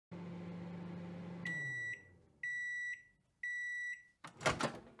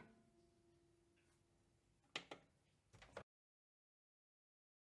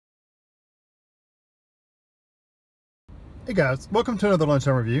Hey guys, welcome to another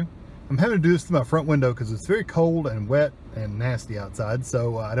lunchtime review. I'm having to do this through my front window because it's very cold and wet and nasty outside,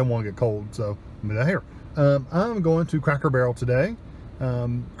 so I don't want to get cold, so I'm out here. I'm going to Cracker Barrel today.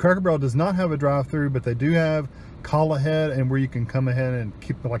 Cracker Barrel does not have a drive-through, but they do have call ahead and where you can come ahead and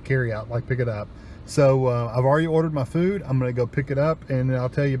keep like carry out, like pick it up. So I've already ordered my food. I'm going to go pick it up and I'll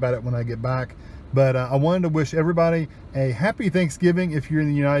tell you about it when I get back. But I wanted to wish everybody a happy Thanksgiving if you're in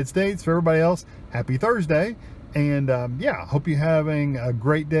the United States. For everybody else, happy Thursday. And yeah, hope you're having a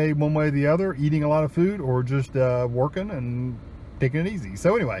great day one way or the other, eating a lot of food or just working and taking it easy.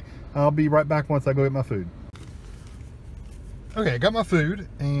 So anyway, I'll be right back once I go get my food. Okay, I got my food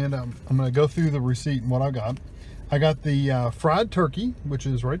and I'm going to go through the receipt and what I got. I got the fried turkey, which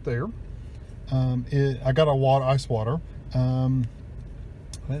is right there. I got a ice water.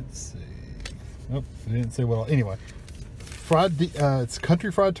 Let's see. Nope, it didn't say what. Anyway, it's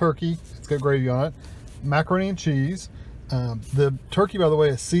country fried turkey. It's got gravy on it. Macaroni and cheese. The turkey, by the way,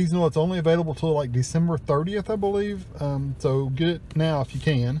 is seasonal. It's only available till like December 30th, I believe. So get it now if you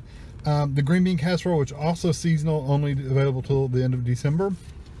can. The green bean casserole, which also seasonal, only available till the end of December.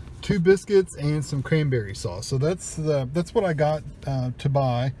 2 biscuits and some cranberry sauce. So that's what I got to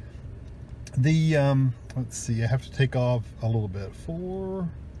buy. The let's see, I have to take off a little bit.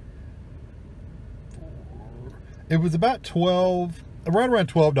 It was about right around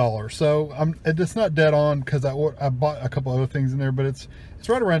 $12. So it's not dead on because I bought a couple other things in there, but it's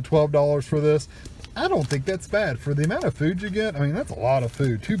right around $12 for this. I don't think that's bad for the amount of food you get. I mean, that's a lot of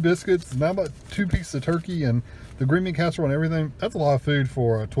food. 2 biscuits, now about 2 pieces of turkey and the green bean casserole and everything. That's a lot of food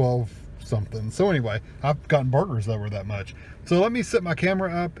for a 12 something. So anyway, I've gotten burgers that were that much. So let me set my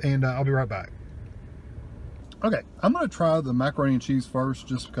camera up and I'll be right back. Okay, I'm gonna try the macaroni and cheese first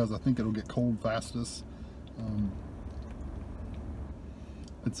just because I think it'll get cold fastest.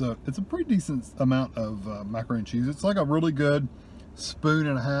 It's a pretty decent amount of macaroni and cheese. It's like a really good spoon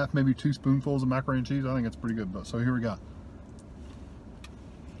and a half, maybe 2 spoonfuls of macaroni and cheese. I think it's pretty good. But so here we go.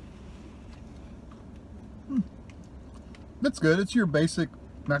 That's good. It's your basic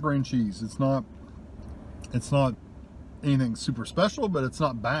macaroni and cheese. It's not anything super special, but it's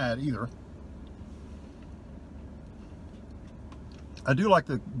not bad either. I do like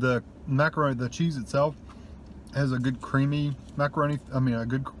the macaroni. The cheese itself has a good creamy macaroni. I mean, a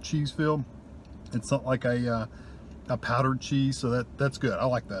good cheese feel. It's not like a powdered cheese, so that's good. I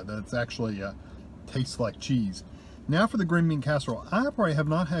like that. That's actually tastes like cheese. Now for the green bean casserole. I probably have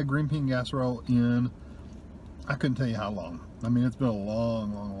not had green bean casserole in, I couldn't tell you how long. I mean, it's been a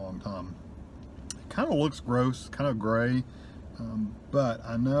long time. It kind of looks gross, kind of gray, but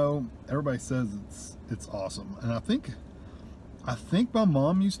I know everybody says it's awesome. And I think my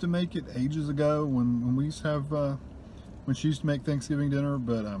mom used to make it ages ago when we used to have when she used to make Thanksgiving dinner,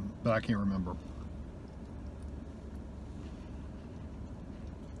 but I can't remember.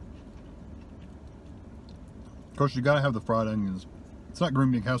 Of course, you gotta have the fried onions. It's not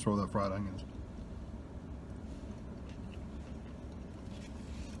green bean casserole without fried onions.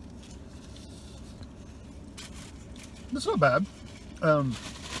 It's not bad. Let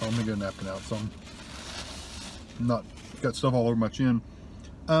me get a napkin out so I'm not got stuff all over my chin.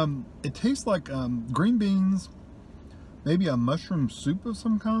 It tastes like green beans, maybe a mushroom soup of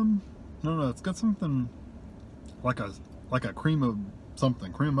some kind. No, it's got something like a cream of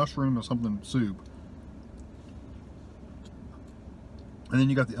something, cream of mushroom or something soup. And then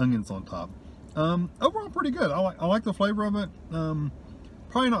you got the onions on top. Overall, pretty good. I like the flavor of it.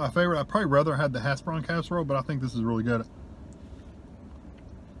 Probably not my favorite. I'd probably rather had the hash brown casserole, but I think this is really good.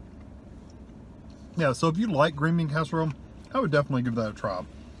 Yeah, so if you like green bean casserole, I would definitely give that a try.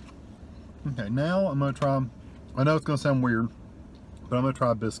 Okay, now I'm going to try, I know it's going to sound weird, but I'm going to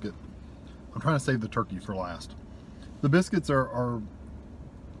try a biscuit. I'm trying to save the turkey for last. The biscuits are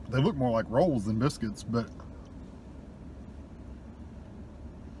they look more like rolls than biscuits, but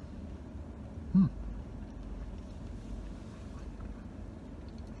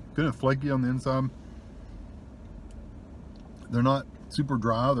good and flaky on the inside. They're not super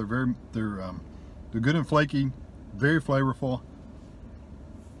dry. They're good and flaky, very flavorful.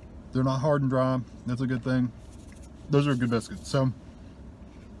 They're not hard and dry. That's a good thing. Those are good biscuits. So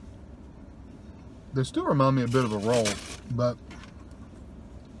they still remind me a bit of a roll, but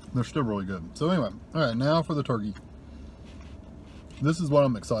they're still really good. So anyway, all right, now for the turkey. This is what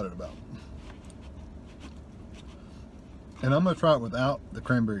I'm excited about. And I'm gonna try it without the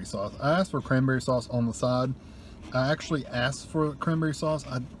cranberry sauce. I asked for cranberry sauce on the side. I actually asked for cranberry sauce.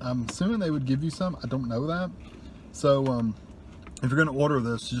 I'm assuming they would give you some. I don't know that. So if you're gonna order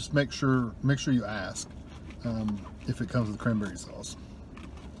this, just make sure you ask if it comes with cranberry sauce.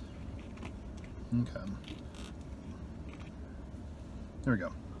 Okay. There we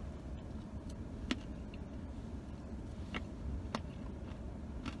go.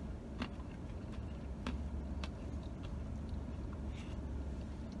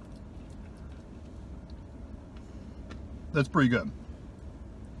 That's pretty good.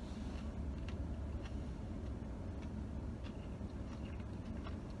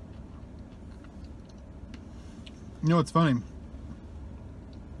 You know what's funny?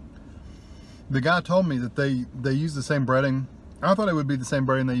 The guy told me that they use the same breading. I thought it would be the same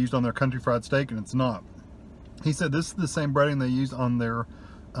breading they used on their country fried steak, and it's not. He said this is the same breading they used on their,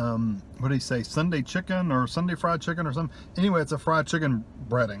 what did he say, Sunday chicken or Sunday fried chicken or something. Anyway, it's a fried chicken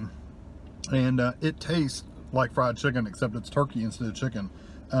breading, and it tastes like fried chicken, except it's turkey instead of chicken.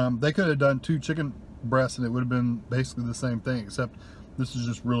 They could have done 2 chicken breasts and it would have been basically the same thing, except this is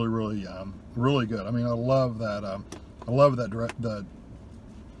just really, really, really good. I mean, I love that. I love that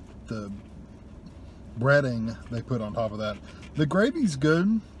the breading they put on top of that. The gravy's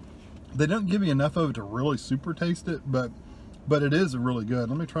good. They don't give you enough of it to really super taste it, but it is really good.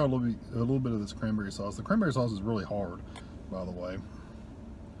 Let me try a little bit of this cranberry sauce. The cranberry sauce is really hard, by the way.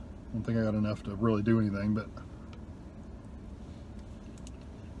 I don't think I got enough to really do anything, but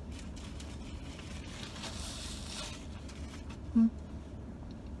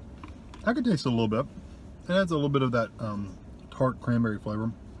I could taste it a little bit. It adds a little bit of that tart cranberry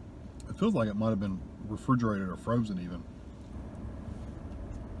flavor. It feels like it might have been refrigerated or frozen even.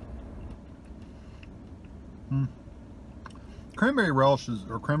 Cranberry relishes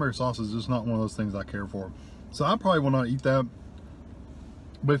or cranberry sauce is just not one of those things I care for. So I probably will not eat that.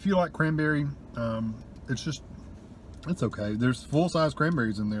 But if you like cranberry, it's okay. There's full-size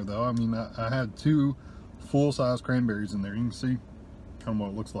cranberries in there though. I mean, I had 2 full-size cranberries in there. You can see kind of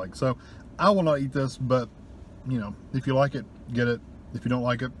what it looks like. So I will not eat this, but you know, if you like it, get it. If you don't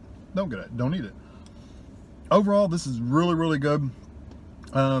like it, don't get it. Don't eat it. Overall, this is really, really good.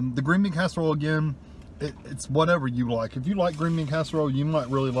 The green bean casserole, again, it's whatever you like. If you like green bean casserole, you might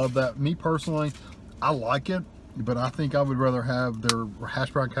really love that. Me personally, I like it, but I think I would rather have their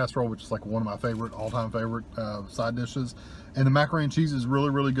hash brown casserole, which is like one of my favorite, all-time favorite side dishes. And the macaroni and cheese is really,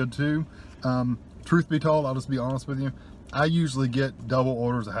 really good too. Truth be told, I'll just be honest with you, I usually get double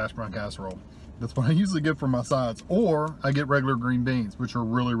orders of hash brown casserole. That's what I usually get for my sides. Or I get regular green beans, which are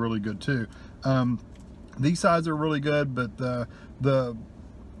really, really good too. These sides are really good, but the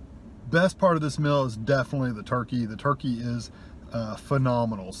best part of this meal is definitely the turkey. The turkey is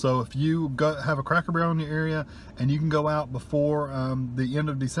phenomenal. So if you have a Cracker Barrel in your area and you can go out before the end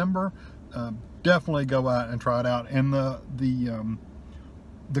of December, definitely go out and try it out. And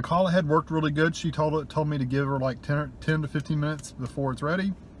the call ahead worked really good. She told me to give her like 10 to 15 minutes before it's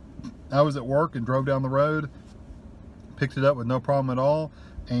ready. I was at work and drove down the road, picked it up with no problem at all,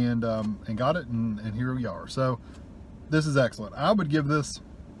 and got it, and here we are. So this is excellent. I would give that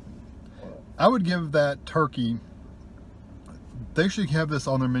turkey, they should have this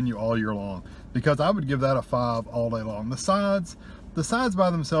on their menu all year long, because I would give that a 5 all day long. The sides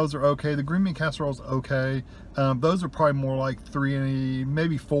by themselves are okay. The green bean casserole's okay. Those are probably more like 3,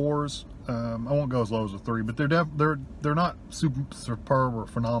 maybe 4s. I won't go as low as a 3, but they're not superb or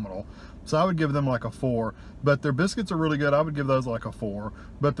phenomenal. So I would give them like a 4. But their biscuits are really good. I would give those like a 4.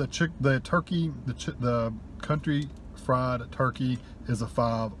 But the country fried turkey is a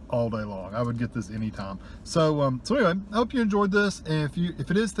 5 all day long. I would get this anytime. So anyway, I hope you enjoyed this. And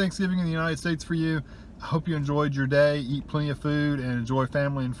if it is Thanksgiving in the United States for you, I hope you enjoyed your day, eat plenty of food, and enjoy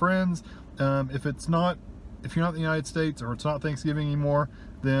family and friends. If you're not in the United States, or it's not Thanksgiving anymore,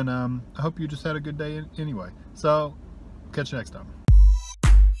 then I hope you just had a good day anyway. So catch you next time.